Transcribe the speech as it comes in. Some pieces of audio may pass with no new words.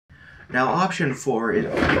Now option 4 is...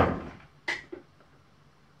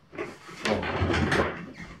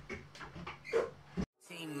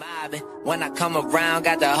 When I come around,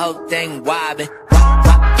 got the whole thing wobbin',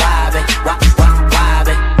 wobbin',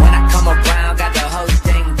 wobbin'. When I come around, got the whole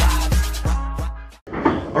thing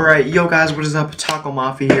wobbin'. Alright, yo guys, what is up? Taco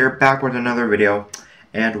Mafia here, back with another video.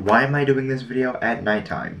 And why am I doing this video at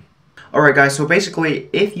nighttime? Alright guys, so basically,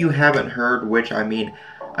 if you haven't heard, which I mean,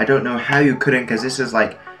 I don't know how you couldn't, because this is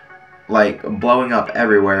like blowing up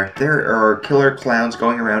everywhere. There are killer clowns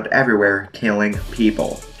going around everywhere killing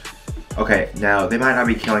people. Okay, now they might not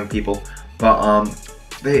be killing people, but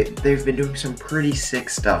they've been doing some pretty sick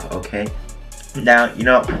stuff, okay? Now, you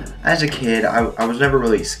know, as a kid, I was never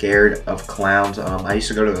really scared of clowns. I used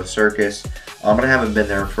to go to the circus, but I haven't been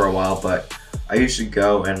there for a while, but I used to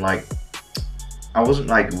go and like, I wasn't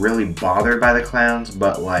like really bothered by the clowns,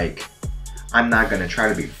 but like, I'm not gonna try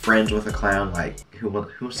to be friends with a clown. Like, who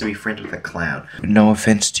wants to be friends with a clown? No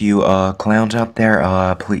offense to you clowns out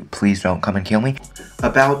there, please don't come and kill me.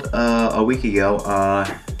 About a week ago,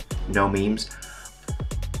 no memes,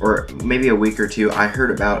 or maybe a week or two, I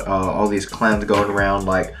heard about all these clowns going around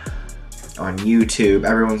like on YouTube.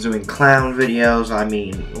 Everyone's doing clown videos. I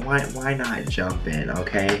mean, why not jump in,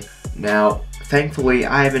 okay? Now, thankfully,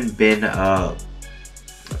 I haven't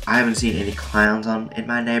seen any clowns in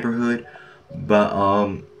my neighborhood, but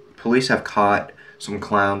police have caught some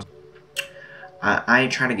clowns. I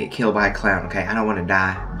ain't trying to get killed by a clown, okay? I don't want to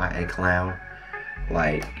die by a clown.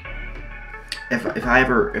 Like, if I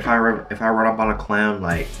run up on a clown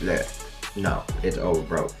like that, no, it's over,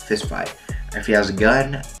 bro. Fist fight. If he has a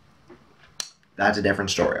gun, that's a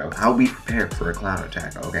different story. Okay? I'll be prepared for a clown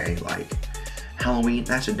attack, okay? Like, Halloween,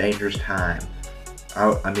 that's a dangerous time.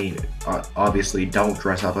 I mean, obviously, don't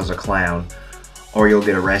dress up as a clown, or you'll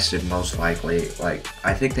get arrested most likely. Like,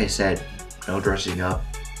 I think they said no dressing up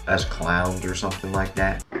as clowns or something like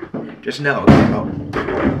that. Just know, okay? Oh.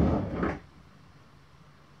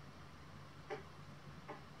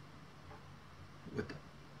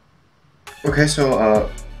 Okay, so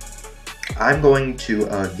I'm going to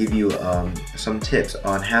give you some tips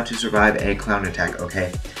on how to survive a clown attack,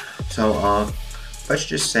 okay? So let's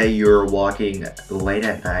just say you're walking late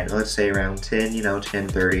at night, let's say around 10, you know,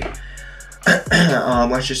 10:30.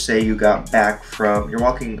 Let's just say you're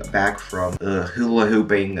walking back from hula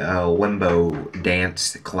hooping limbo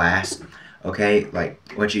dance class, okay? Like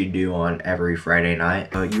what you do on every Friday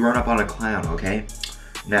night. You run up on a clown, okay?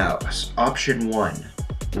 Now, option 1,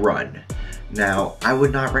 run. Now, I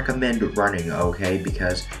would not recommend running, okay?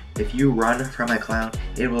 Because if you run from a clown,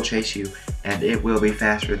 it will chase you, and it will be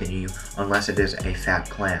faster than you, unless it is a fat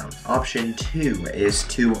clown. Option 2 is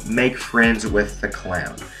to make friends with the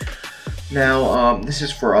clown. Now, this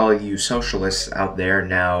is for all you socialists out there.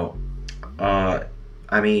 Now,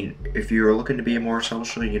 I mean, if you're looking to be more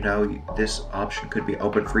social, you know, this option could be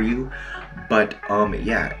open for you. But,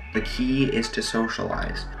 yeah, the key is to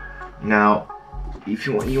socialize. Now, if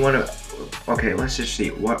you want to, okay, let's just see,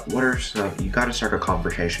 what are some, you gotta start a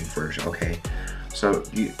conversation first, okay? So,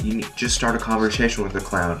 you just start a conversation with the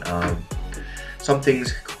clown. Some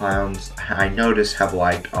things clowns, I notice, have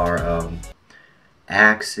liked are,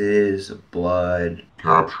 axes, blood,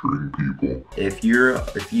 capturing people. If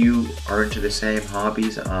you are into the same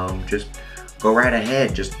hobbies, just go right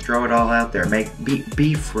ahead, just throw it all out there.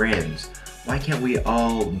 Be friends. Why can't we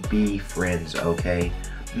all be friends, okay?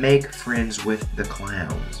 Make friends with the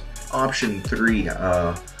clowns. Option 3,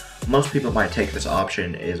 most people might take this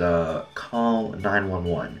option, is call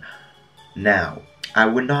 911. Now, I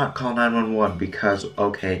would not call 911 because,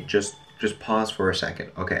 okay, just pause for a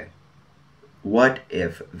second, okay? What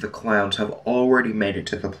if the clowns have already made it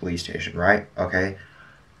to the police station, right? Okay,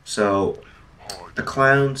 so the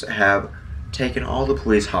clowns have taken all the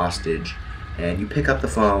police hostage, and you pick up the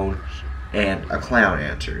phone, and a clown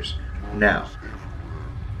answers. Now,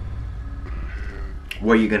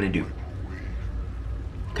 what are you gonna do?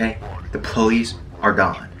 Okay, the police are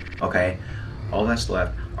gone, okay? All that's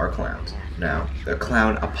left are clowns. Now, the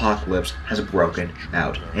clown apocalypse has broken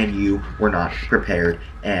out, and you were not prepared,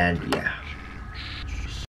 and yeah.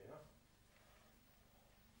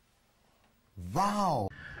 Wow.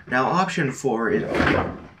 Now, option 4 is...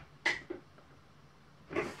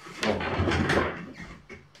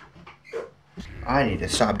 I need to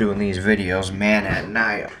stop doing these videos, man, at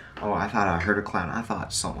night. Oh, I thought I heard a clown. I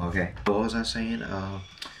thought something, okay. What was I saying?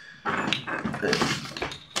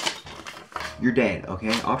 You're dead,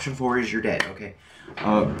 okay? Option 4 is you're dead, okay?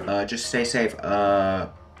 Just stay safe.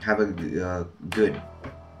 Have a good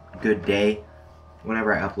day.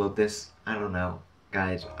 Whenever I upload this, I don't know.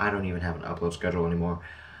 Guys, I don't even have an upload schedule anymore.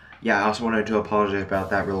 yeah, I also wanted to apologize about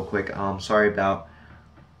that real quick. Sorry about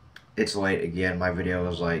it's late again. My video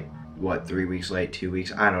was like, what, 3 weeks late, 2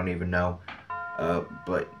 weeks? I don't even know.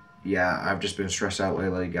 But yeah, I've just been stressed out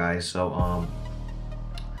lately, guys. So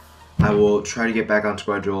I will try to get back on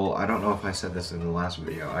schedule. I don't know if I said this in the last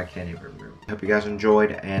video. I can't even remember. Hope you guys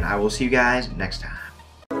enjoyed, and I will see you guys next time.